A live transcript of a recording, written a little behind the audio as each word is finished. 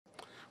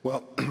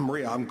Well,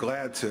 Maria, I'm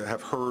glad to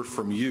have heard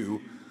from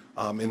you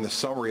in the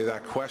summary of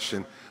that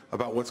question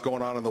about what's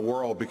going on in the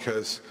world,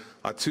 because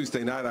on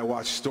Tuesday night I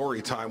watched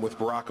Story Time with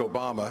Barack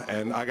Obama,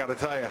 and I got to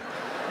tell you,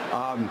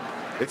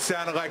 it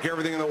sounded like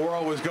everything in the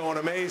world was going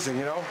amazing,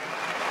 you know?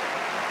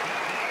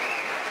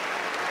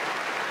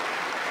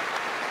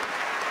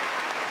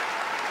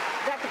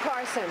 Dr.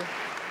 Carson,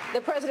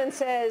 the president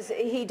says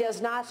he does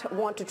not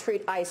want to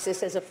treat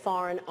ISIS as a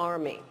foreign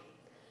army.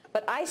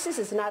 But ISIS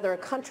is neither a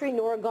country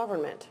nor a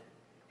government.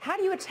 How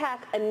do you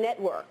attack a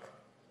network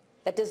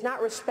that does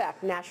not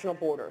respect national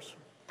borders?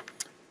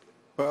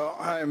 Well,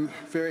 I'm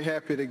very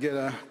happy to get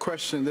a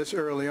question this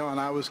early on.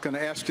 I was going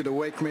to ask you to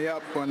wake me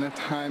up when the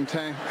time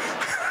came.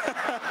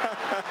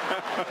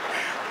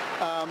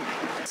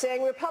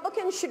 Saying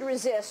Republicans should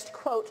resist,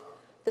 quote,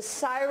 the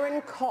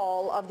siren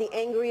call of the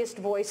angriest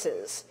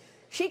voices.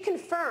 She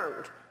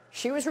confirmed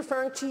she was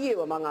referring to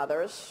you, among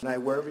others.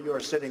 Wherever you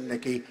are sitting,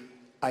 Nikki,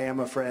 I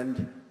am a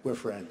friend. We're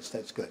friends.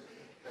 That's good.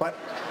 But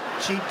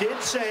she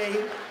did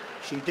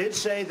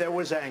say there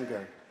was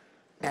anger.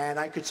 And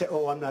I could say,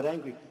 oh, I'm not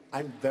angry.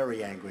 I'm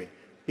very angry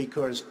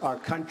because our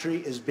country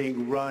is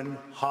being run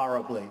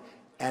horribly.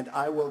 And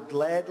I will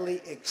gladly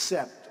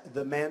accept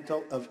the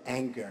mantle of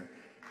anger.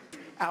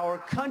 Our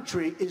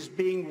country is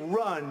being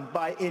run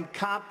by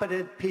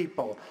incompetent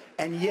people.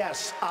 And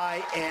yes,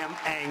 I am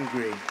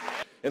angry.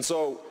 And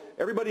so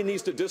everybody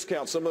needs to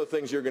discount some of the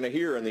things you're going to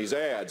hear in these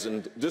ads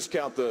and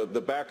discount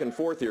the back and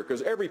forth here,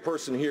 because every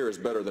person here is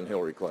better than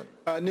Hillary Clinton.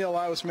 Neil,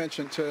 I was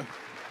mentioned too.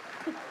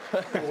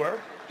 You were?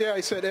 Yeah,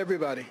 I said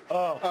everybody.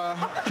 Oh.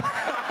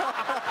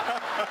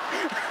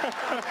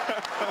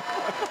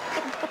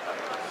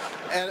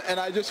 And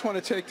I just want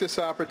to take this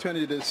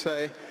opportunity to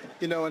say,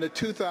 you know, in the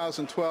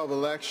 2012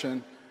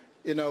 election,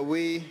 you know,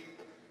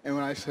 and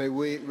when I say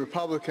we,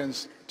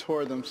 Republicans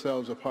tore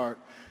themselves apart.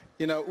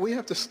 You know, we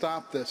have to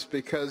stop this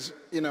because,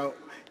 you know,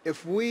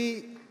 if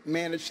we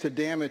manage to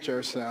damage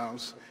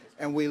ourselves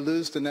and we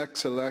lose the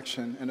next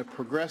election and a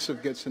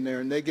progressive gets in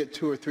there and they get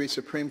 2 or 3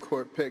 Supreme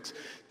Court picks,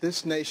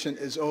 this nation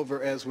is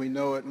over as we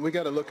know it. And we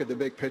got to look at the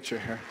big picture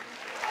here.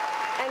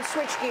 And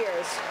switch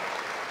gears.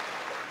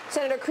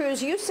 Senator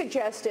Cruz, you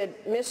suggested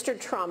Mr.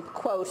 Trump,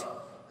 quote,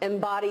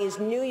 embodies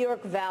New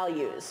York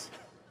values.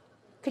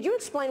 Could you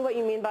explain what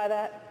you mean by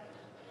that?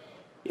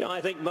 You know,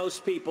 I think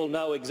most people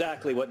know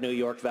exactly what New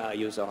York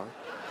values are.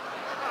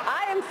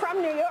 I am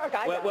from New York.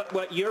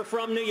 Well, you're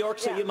from New York,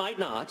 so yeah. You might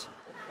not.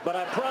 But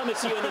I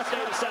promise you in the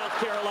state of South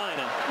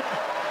Carolina,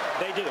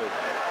 they do.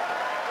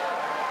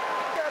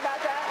 Sure about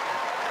that?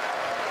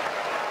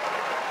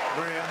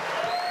 Maria?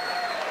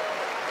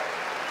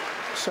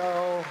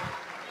 So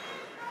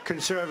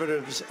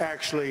conservatives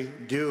actually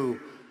do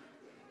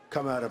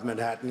come out of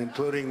Manhattan,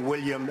 including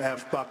William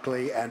F.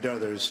 Buckley and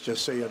others,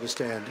 just so you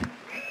understand.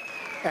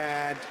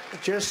 And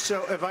just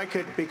so, if I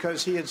could,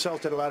 because he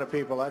insulted a lot of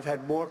people, I've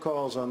had more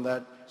calls on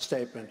that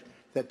statement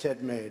that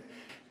Ted made.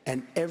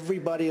 And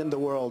everybody in the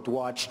world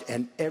watched,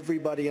 and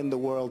everybody in the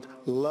world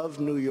loved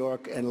New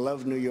York and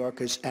loved New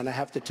Yorkers. And I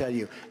have to tell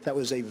you, that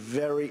was a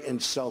very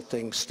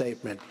insulting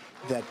statement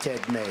that Ted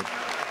made.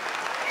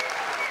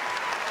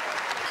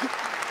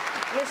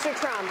 Mr.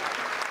 Trump,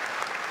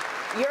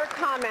 your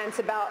comments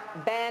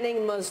about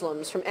banning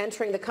Muslims from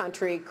entering the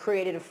country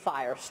created a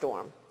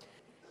firestorm.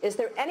 Is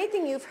there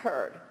anything you've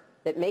heard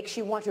that makes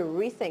you want to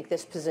rethink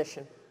this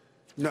position?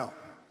 No.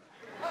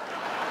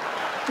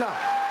 No.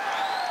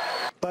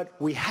 But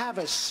we have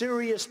a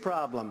serious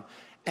problem,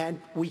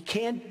 and we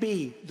can't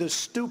be the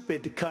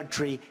stupid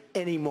country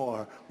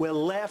anymore. We're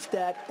laughed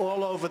at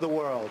all over the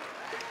world.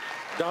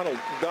 Donald,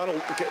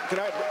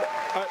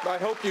 I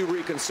hope you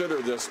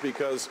reconsider this,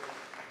 because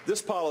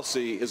this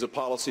policy is a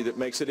policy that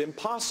makes it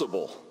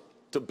impossible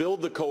to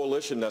build the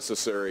coalition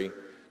necessary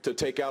to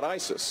take out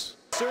ISIS.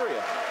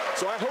 Syria.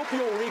 So I hope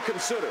you'll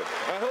reconsider.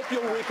 I hope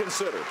you'll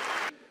reconsider.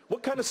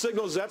 What kind of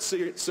signal does that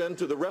send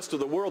to the rest of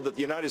the world that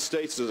the United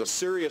States is a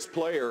serious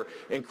player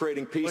in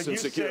creating peace and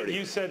security?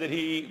 You said that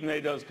he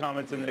made those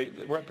comments and they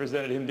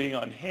represented him being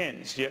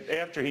unhinged, yet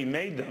after he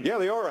made them... Yeah,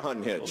 they are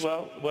unhinged.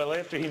 Well,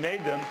 after he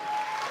made them,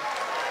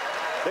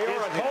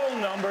 his poll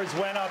numbers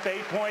went up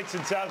 8 points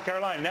in South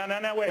Carolina.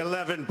 Now, wait.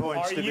 11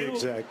 points to be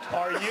exact.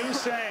 Are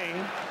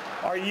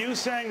you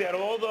saying that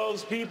all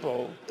those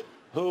people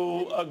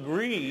who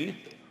agree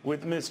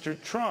with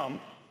Mr.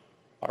 Trump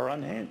are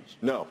unhinged?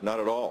 No, not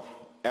at all.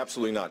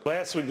 Absolutely not.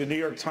 Last week, the New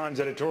York Times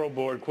editorial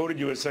board quoted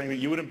you as saying that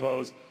you would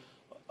impose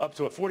up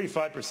to a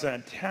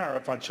 45%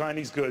 tariff on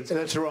Chinese goods.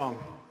 That's wrong.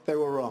 They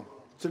were wrong.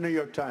 It's the New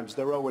York Times.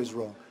 They're always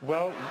wrong.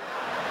 Well,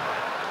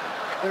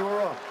 they were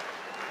wrong.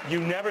 You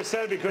never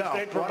said because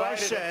they provided what I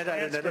said an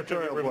at an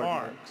editorial board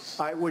remarks.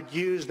 I would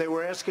use, they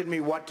were asking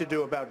me what to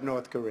do about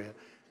North Korea.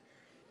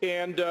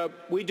 And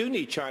we do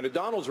need China.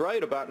 Donald's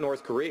right about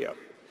North Korea.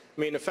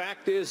 I mean, the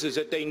fact is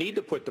that they need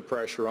to put the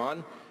pressure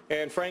on.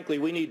 And frankly,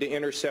 we need to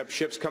intercept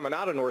ships coming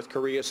out of North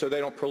Korea so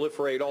they don't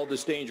proliferate all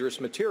this dangerous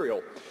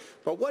material.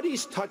 But what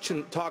he's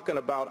talking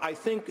about, I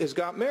think, has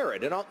got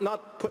merit. And I'm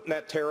not putting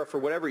that tariff or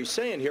whatever he's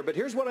saying here, but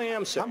here's what I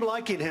am saying. I'm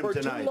liking him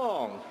tonight. For too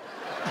long,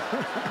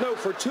 No,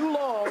 for too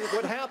long,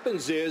 what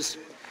happens is,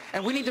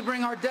 and we need to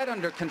bring our debt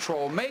under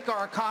control, make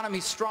our economy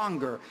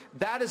stronger.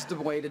 That is the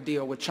way to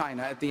deal with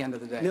China at the end of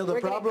the day. Neil, the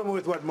problem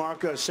with what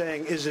Marco is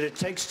saying is that it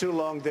takes too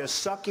long. They're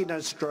sucking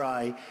us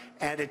dry,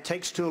 and it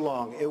takes too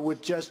long. It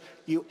would just,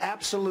 you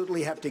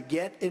absolutely have to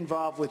get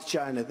involved with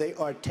China. They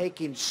are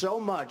taking so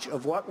much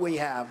of what we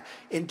have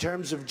in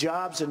terms of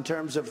jobs, in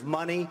terms of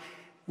money.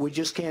 We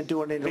just can't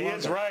do it any longer. He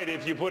is right.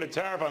 If you put a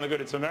tariff on the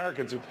good, it's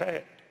Americans who pay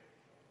it.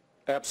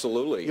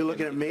 Absolutely. You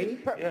looking at me?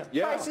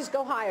 Yeah. Prices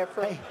go higher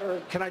for... Hey,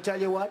 can I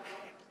tell you what?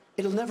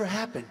 It'll never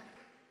happen.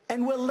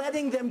 And we're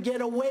letting them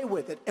get away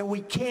with it, and we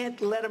can't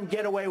let them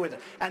get away with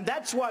it. And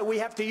that's why we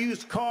have to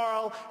use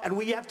Carl, and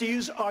we have to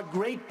use our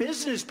great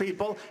business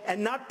people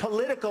and not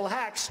political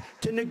hacks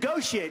to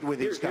negotiate with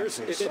these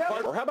countries.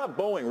 Or how about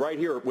Boeing right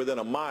here within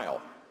a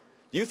mile?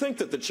 Do you think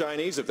that the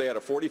Chinese, if they had a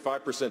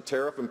 45%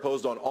 tariff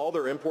imposed on all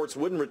their imports,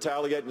 wouldn't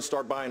retaliate and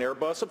start buying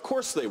Airbus? Of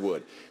course they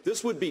would.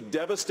 This would be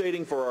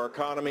devastating for our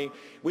economy.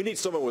 We need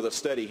someone with a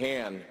steady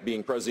hand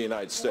being President of the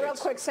United States. Real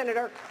quick,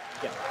 Senator.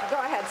 Yeah. Go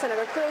ahead,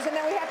 Senator Cruz, and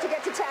then we have to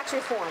get to tax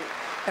reform.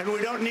 And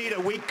we don't need a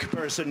weak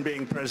person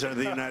being President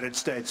of the United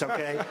States,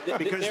 okay?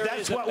 Because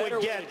that's what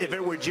we'd get if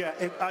it were just...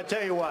 I'll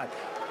tell you what,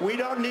 we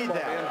don't need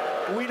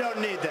that. We don't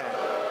need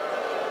that.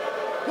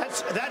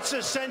 That's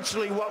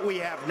essentially what we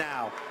have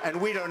now, and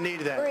we don't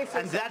need that.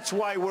 And that's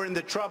why we're in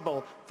the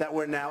trouble that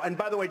we're now. And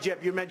by the way,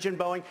 Jeff, you mentioned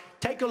Boeing.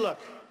 Take a look.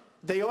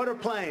 They order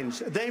planes.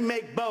 They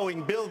make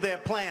Boeing build their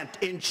plant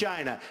in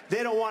China.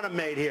 They don't want them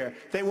made here.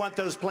 They want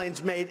those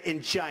planes made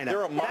in China.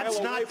 They're a mile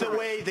That's not the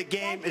away way the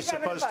game is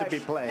supposed to be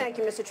played. Thank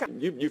you, Mr. Trump.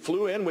 You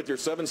flew in with your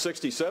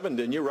 767,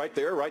 didn't you, right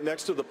there, right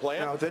next to the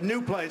plant? No, the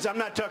new planes. I'm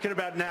not talking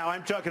about now.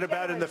 I'm talking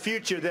about in the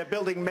future. They're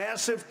building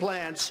massive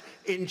plants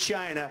in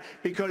China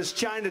because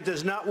China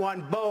does not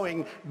want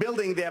Boeing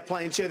building their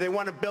planes here. They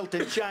want it built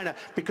in China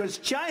because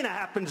China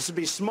happens to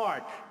be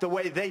smart the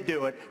way they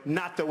do it,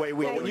 not the way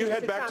we do it. When you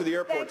head back to the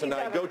airport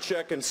tonight, go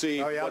check and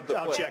see. Oh, yeah,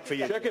 I'll check for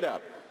you. Check it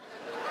out.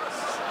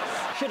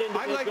 Should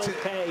individuals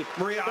pay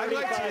Maria, I'd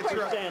like to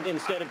interrupt. 35%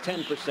 instead of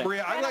 10%?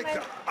 Maria, I'd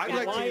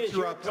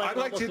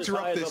like to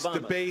interrupt this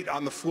debate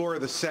on the floor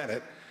of the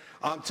Senate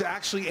to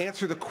actually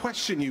answer the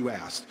question you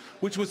asked,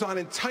 which was on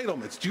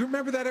entitlements. Do you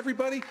remember that,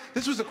 everybody?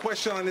 This was a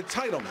question on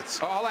entitlements.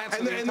 Oh, I'll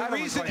answer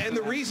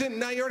the reason,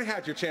 now you already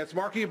had your chance,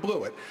 Mark, you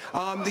blew it.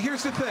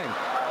 Here's the thing.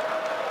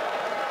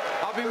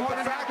 I'll be more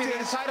than happy to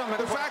entitlement.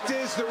 The fact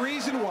is, the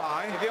reason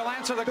why. If you'll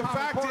answer the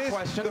Common Core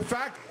question.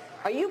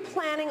 Are you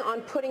planning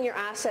on putting your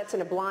assets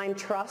in a blind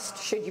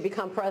trust should you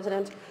become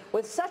president?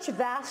 With such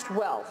vast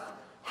wealth,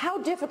 how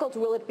difficult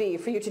will it be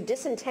for you to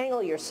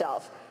disentangle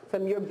yourself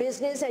from your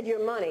business and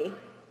your money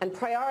and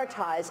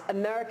prioritize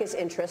America's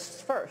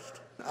interests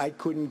first? I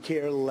couldn't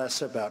care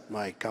less about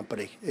my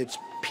company. It's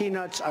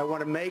peanuts. I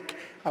want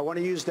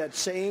to use that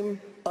same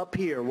up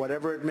here,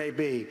 whatever it may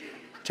be,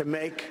 to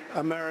make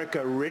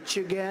America rich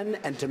again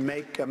and to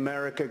make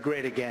America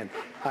great again.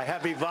 I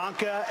have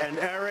Ivanka and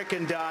Eric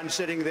and Don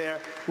sitting there.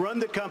 Run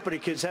the company,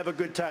 kids. Have a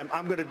good time.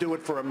 I'm going to do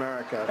it for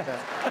America. Okay?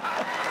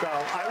 So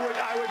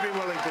I would be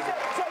willing to do it.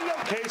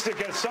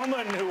 Kasich, as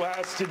someone who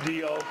has to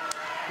deal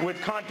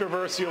with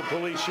controversial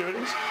police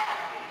shootings,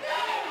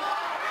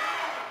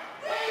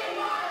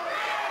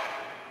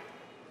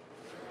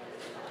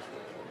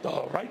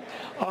 all right.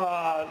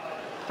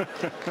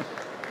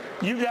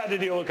 You've had to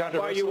deal with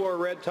controversial... Why you wore a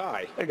red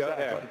tie.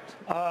 Exactly.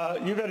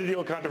 You've had to deal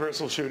with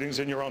controversial shootings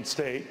in your own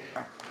state.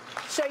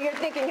 So your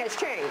thinking has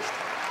changed?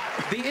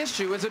 The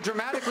issue is a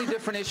dramatically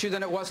different issue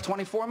than it was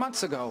 24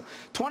 months ago.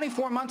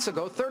 24 months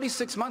ago,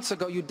 36 months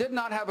ago, you did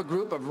not have a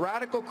group of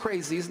radical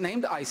crazies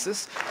named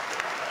ISIS.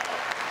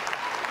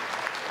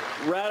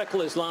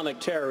 Radical Islamic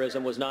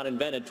terrorism was not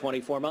invented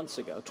 24 months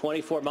ago.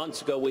 24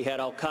 months ago, we had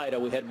Al-Qaeda,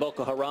 we had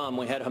Boko Haram,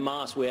 we had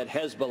Hamas, we had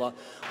Hezbollah.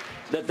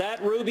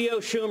 That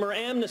Rubio-Schumer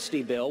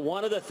amnesty bill,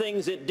 one of the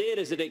things it did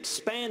is it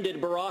expanded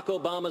Barack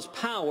Obama's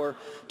power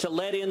to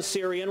let in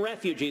Syrian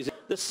refugees.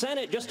 The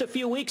Senate just a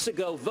few weeks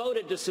ago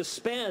voted to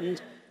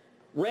suspend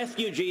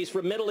refugees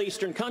from Middle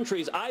Eastern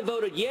countries. I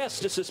voted yes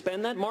to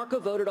suspend that.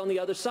 Marco voted on the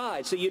other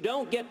side. So you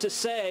don't get to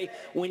say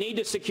we need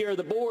to secure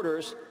the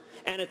borders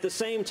and at the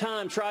same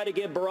time try to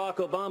give Barack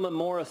Obama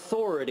more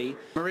authority.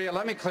 Maria,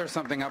 let me clear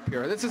something up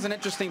here. This is an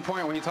interesting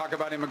point when you talk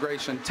about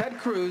immigration. Ted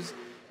Cruz,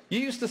 you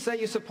used to say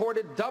you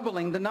supported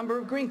doubling the number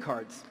of green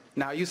cards.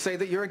 Now you say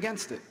that you're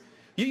against it.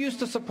 You used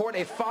to support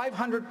a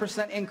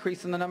 500%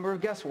 increase in the number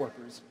of guest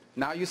workers.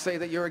 Now you say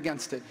that you're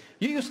against it.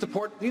 You used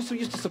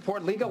to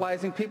support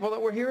legalizing people that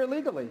were here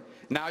illegally.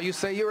 Now you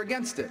say you're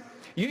against it.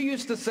 You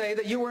used to say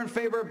that you were in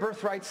favor of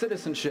birthright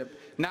citizenship.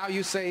 Now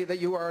you say that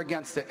you are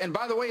against it. And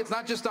by the way, it's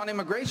not just on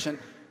immigration.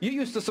 You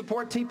used to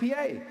support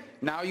TPA.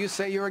 Now you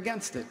say you're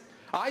against it.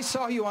 I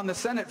saw you on the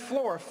Senate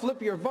floor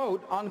flip your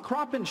vote on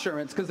crop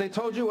insurance because they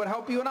told you it would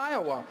help you in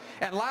Iowa.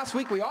 And last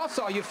week we all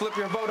saw you flip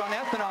your vote on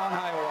ethanol in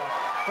Iowa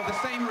for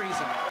the same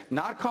reason.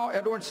 Not call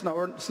Edward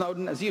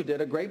Snowden, as you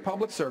did, a great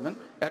public servant.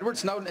 Edward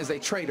Snowden is a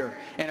traitor.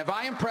 And if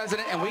I am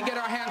president and we get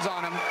our hands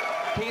on him,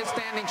 he is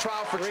standing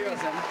trial for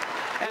treason.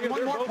 And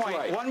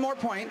one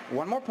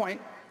more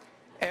point.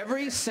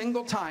 every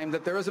single time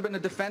that there has been a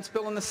defense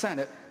bill in the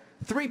Senate,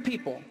 3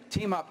 people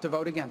team up to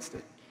vote against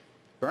it.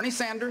 Bernie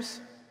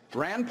Sanders,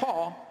 Rand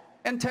Paul,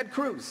 and Ted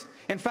Cruz.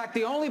 In fact,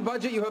 the only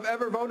budget you have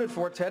ever voted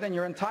for, Ted, in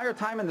your entire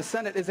time in the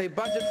Senate is a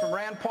budget from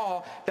Rand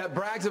Paul that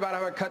brags about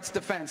how it cuts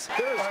defense.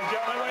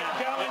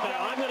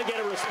 I'm going to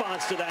get a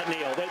response to that,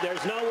 Neil.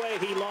 There's no way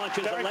he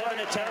launches 11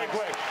 attacks.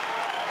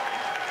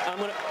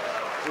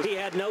 He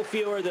had no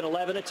fewer than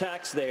 11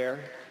 attacks there.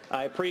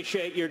 I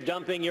appreciate your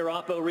dumping your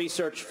Oppo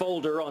research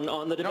folder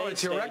on the debate No,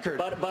 it's your stage. record.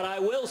 But I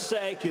will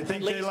say Do you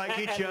think they like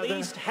each other? At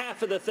least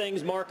half of the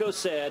things Marco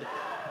said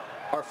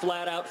are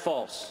flat out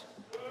false.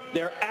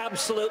 They're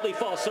absolutely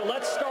false. So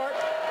let's start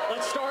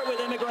with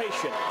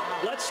immigration.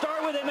 Let's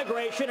start with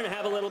immigration and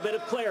have a little bit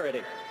of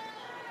clarity.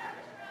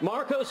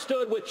 Marco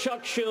stood with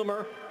Chuck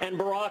Schumer and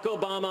Barack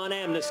Obama on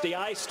amnesty.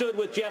 I stood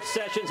with Jeff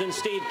Sessions and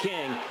Steve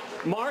King.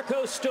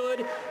 Marco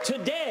stood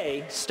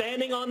today,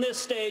 standing on this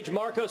stage.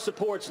 Marco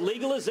supports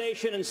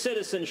legalization and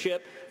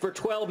citizenship for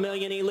 12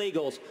 million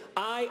illegals.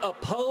 I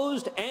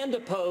opposed and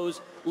oppose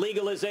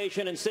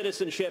legalization and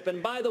citizenship.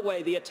 And by the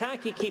way, the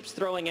attack he keeps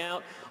throwing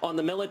out on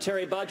the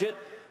military budget,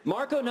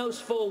 Marco knows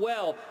full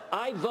well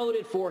I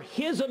voted for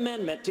his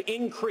amendment to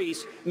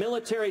increase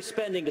military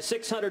spending to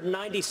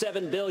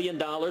 $697 billion.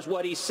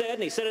 What he said,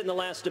 and he said it in the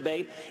last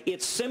debate,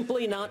 it's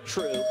simply not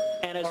true.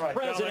 And as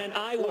president,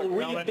 I will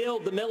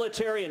rebuild the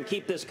military and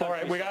keep this country.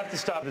 All right, we have to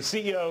stop. The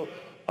CEO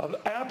of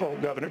Apple,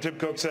 Governor Tim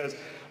Cook, says,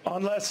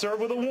 unless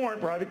served with a warrant,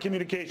 private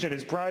communication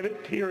is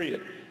private,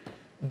 period.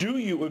 Do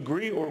you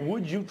agree, or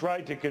would you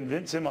try to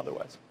convince him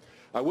otherwise?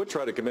 I would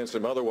try to convince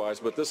him otherwise,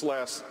 but this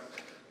last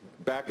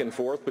back and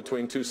forth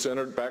between 2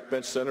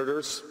 backbench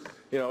senators,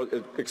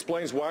 it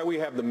explains why we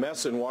have the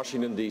mess in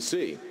Washington,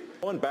 D.C.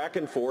 Going back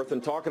and forth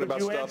and talking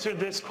about stuff. You answered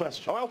this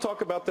question. Oh, I'll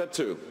talk about that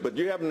too. But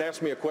you haven't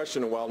asked me a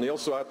question in a while, Neil,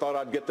 so I thought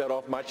I'd get that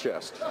off my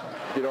chest,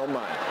 if you don't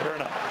mind. Fair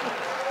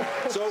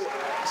enough. So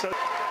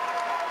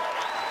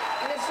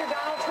Mr.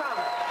 Donald Trump.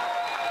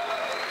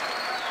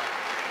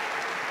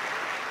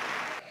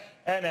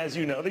 And as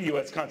you know, the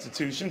U.S.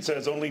 Constitution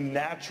says only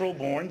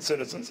natural-born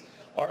citizens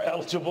are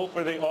eligible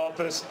for the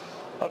office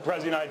of President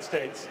of the United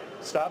States.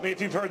 Stop me if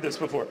you've heard this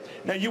before.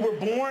 Now, you were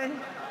born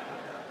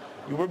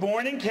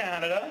in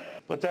Canada,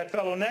 but that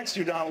fellow next to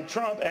you, Donald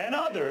Trump, and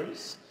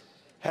others,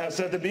 have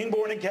said that being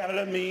born in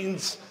Canada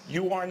means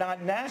you are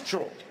not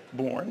natural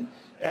born,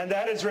 and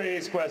that has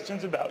raised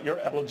questions about your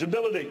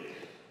eligibility.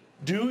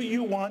 Do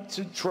you want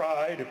to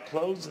try to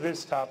close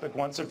this topic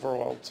once and for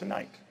all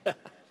tonight?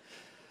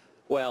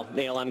 Well,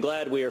 Neil, I'm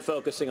glad we are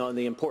focusing on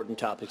the important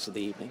topics of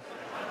the evening.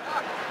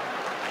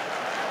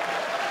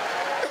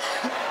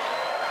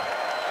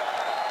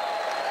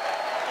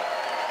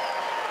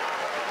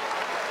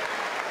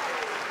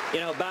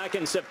 Back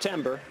in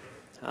September,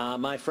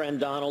 my friend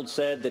Donald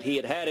said that he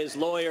had had his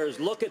lawyers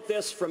look at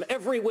this from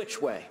every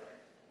which way,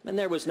 and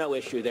there was no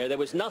issue there. There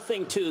was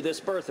nothing to this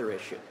birther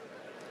issue.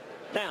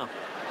 Now,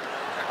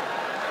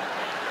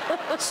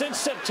 since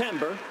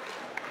September,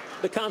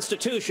 the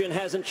Constitution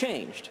hasn't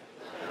changed.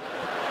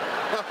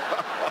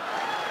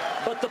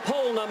 But the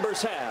poll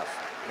numbers have.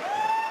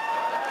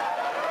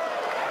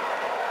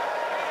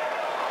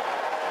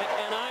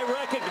 And I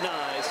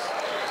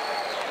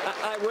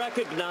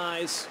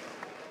recognize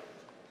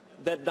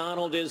that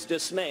Donald is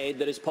dismayed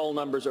that his poll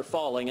numbers are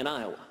falling in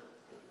Iowa.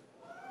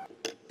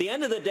 At the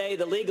end of the day,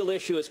 the legal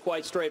issue is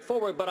quite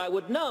straightforward, but I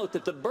would note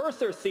that the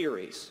birther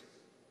theories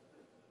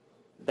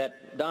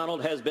that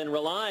Donald has been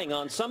relying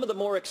on, some of the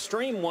more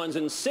extreme ones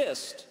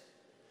insist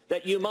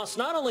that you must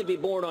not only be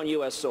born on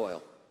U.S.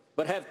 soil,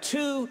 but have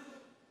 2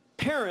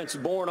 parents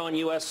born on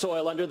U.S.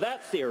 soil. Under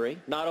that theory,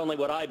 not only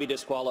would I be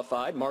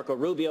disqualified, Marco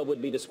Rubio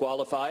would be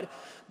disqualified,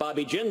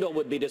 Bobby Jindal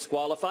would be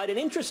disqualified, and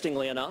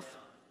interestingly enough,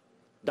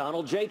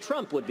 Donald J.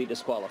 Trump would be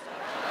disqualified.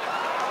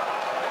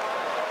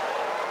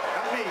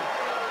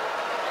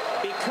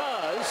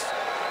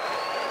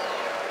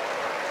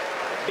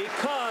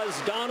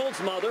 Because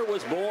Donald's mother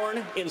was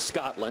born in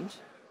Scotland.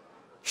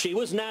 She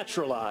was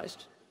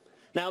naturalized.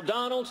 Now,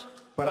 Donald,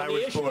 but I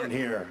was born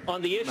here.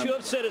 On the issue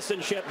of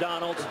citizenship,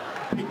 Donald.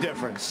 Big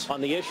difference.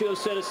 On the issue of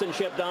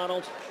citizenship,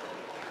 Donald,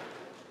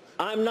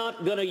 I'm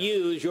not going to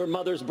use your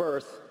mother's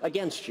birth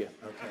against you.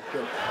 Okay,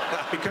 good.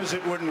 Because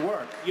it wouldn't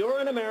work. You're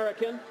an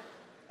American,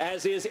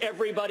 as is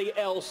everybody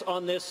else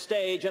on this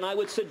stage, and I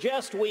would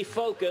suggest we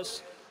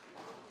focus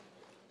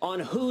on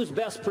who's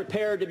best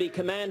prepared to be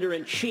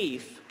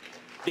commander-in-chief,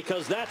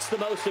 because that's the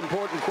most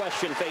important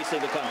question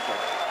facing the country.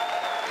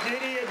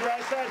 Did he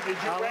address that? Did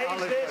you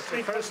raise this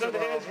because of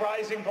his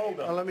rising poll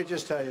numbers? Let me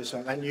just tell you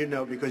something, and you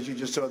know because you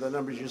just saw the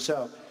numbers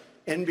yourself.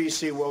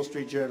 NBC Wall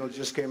Street Journal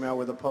just came out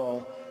with a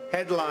poll.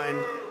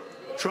 Headline,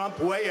 Trump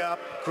way up,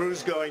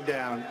 Cruz going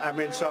down. I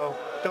mean, so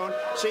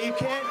you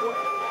can't,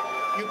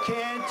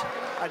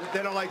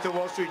 they don't like the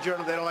Wall Street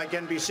Journal, they don't like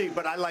NBC,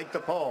 but I like the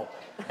poll.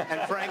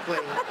 And frankly,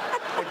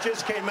 it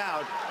just came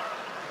out.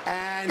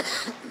 And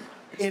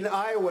in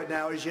Iowa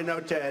now, as you know,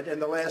 Ted, in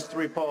the last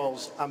 3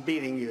 polls, I'm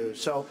beating you.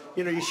 So,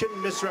 you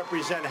shouldn't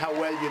misrepresent how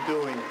well you're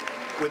doing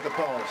with the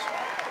polls.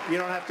 You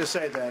don't have to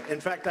say that.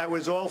 In fact, I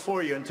was all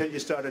for you until you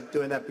started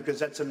doing that, because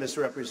that's a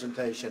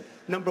misrepresentation.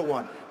 Number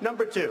one.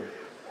 Number two,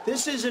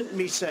 this isn't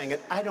me saying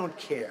it. I don't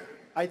care.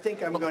 I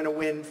think I'm going to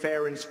win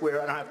fair and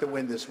square. I don't have to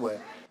win this way.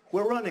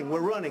 We're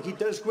running. He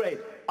does great.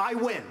 I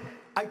win.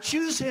 I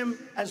choose him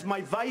as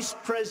my vice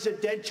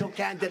presidential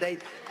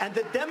candidate, and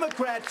the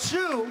Democrats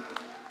sue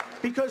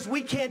because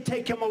we can't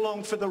take him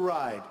along for the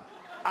ride.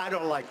 I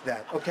don't like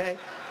that, okay?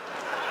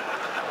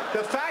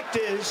 The fact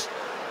is,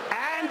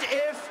 and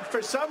if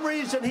for some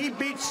reason he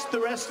beats the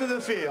rest of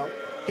the field,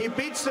 if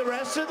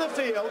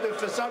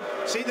for some,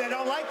 see, they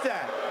don't like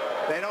that.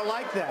 They don't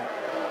like that.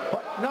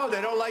 No,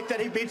 they don't like that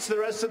he beats the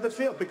rest of the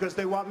field because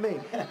they want me.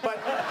 But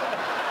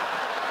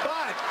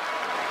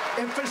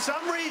if for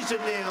some reason,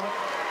 Neil,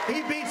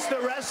 he beats the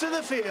rest of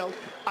the field,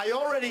 I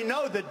already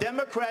know the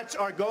Democrats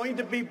are going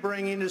to be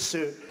bringing a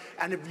suit.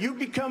 And if you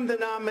become the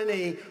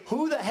nominee,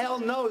 who the hell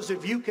knows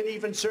if you can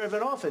even serve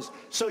in office?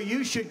 So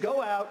you should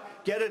go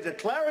out, get a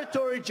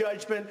declaratory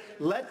judgment,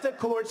 let the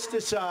courts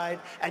decide,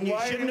 and you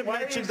shouldn't have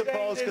mentioned the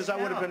polls, because I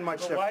would have been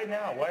much different. Why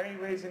now? Why are you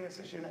raising this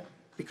issue now?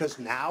 Because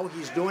now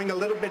he's doing a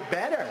little bit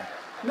better.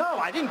 No,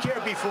 I didn't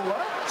care before.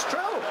 It's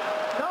true.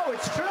 No,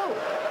 it's true.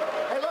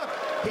 Hey, look,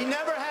 he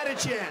never had a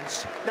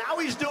chance. Now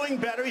he's doing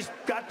better. He's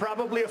got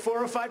probably a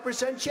 4 or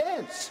 5%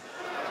 chance.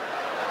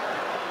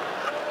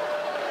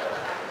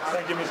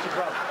 Thank you, Mr.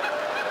 Trump.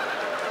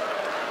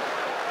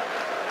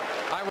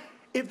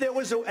 If there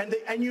was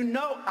and you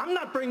know, I'm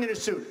not bringing a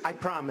suit, I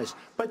promise.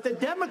 But the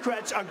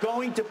Democrats are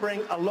going to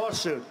bring a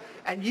lawsuit.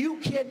 And you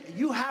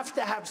have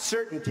to have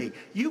certainty.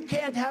 You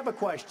can't have a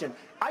question.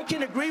 I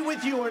can agree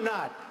with you or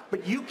not,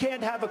 but you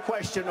can't have a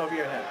question over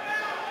your head.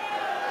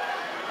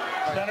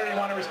 Senator, you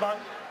want to respond?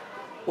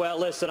 Well,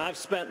 listen, I've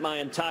spent my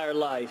entire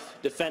life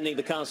defending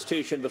the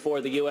Constitution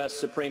before the U.S.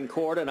 Supreme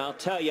Court, and I'll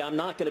tell you, I'm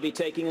not going to be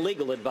taking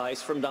legal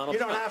advice from Donald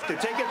Trump. You don't have to.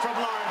 Take it from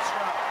Lawrence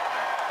Trump.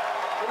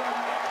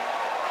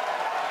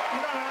 You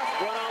don't have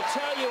to. What I'll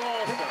tell you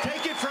also...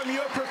 Take it from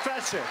your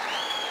professor.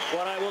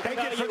 What I will Take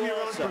tell it from you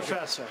your also, own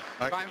professor.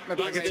 I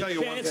can tell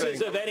you one thing. The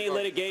chances of any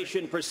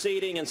litigation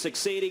proceeding and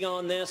succeeding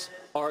on this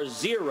are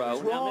zero.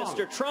 It's wrong. Now,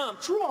 Mr. Trump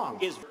It's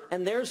wrong. is,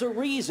 and there's a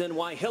reason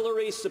why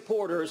Hillary's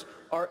supporters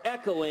are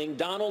echoing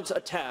Donald's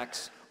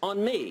attacks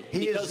on me.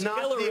 He is not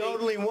Hillary the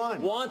only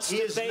one. Wants he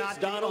to is face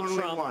not Donald the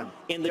only Trump one.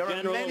 in the there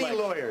general are many election.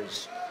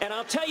 lawyers. And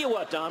I'll tell you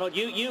what, Donald,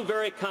 you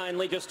very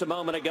kindly just a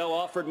moment ago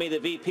offered me the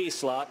VP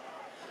slot.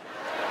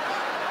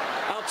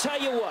 I'll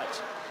tell you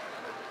what.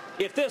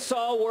 If this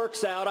all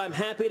works out, I'm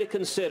happy to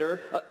consider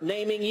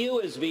naming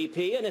you as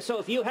VP. And so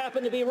if you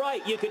happen to be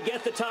right, you could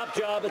get the top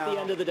job at the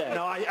end of the day.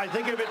 No, I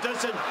think if it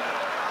doesn't...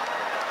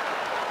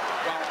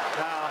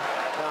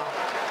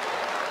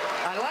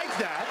 I like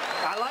that.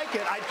 I like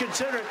it. I'd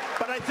consider it.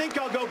 But I think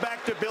I'll go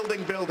back to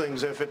building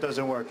buildings if it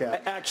doesn't work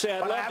out. Actually,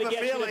 I'd love to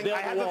get you to build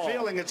I have a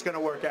feeling it's going to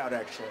work out,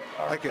 actually.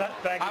 Thank you.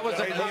 I was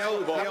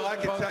Neil, I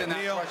can tell that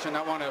question.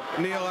 I want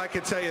to. Neil, I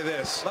can tell you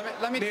this.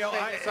 Let me Neil,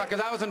 because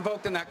I was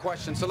invoked in that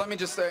question. So let me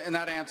just in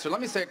that answer.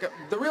 Let me say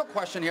the real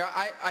question here.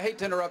 I hate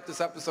to interrupt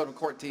this episode of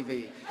Court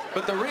TV,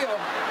 but the real.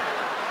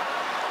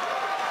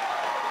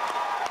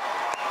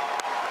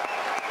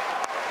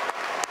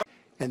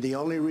 And the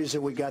only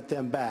reason we got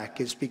them back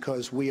is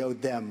because we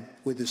owed them,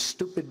 with a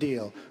stupid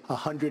deal,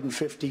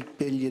 $150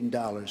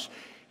 billion.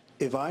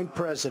 If I'm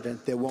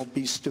president, there won't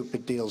be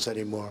stupid deals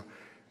anymore.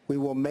 We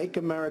will make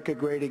America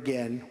great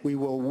again. We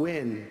will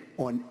win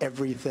on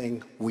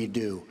everything we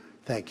do.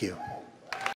 Thank you.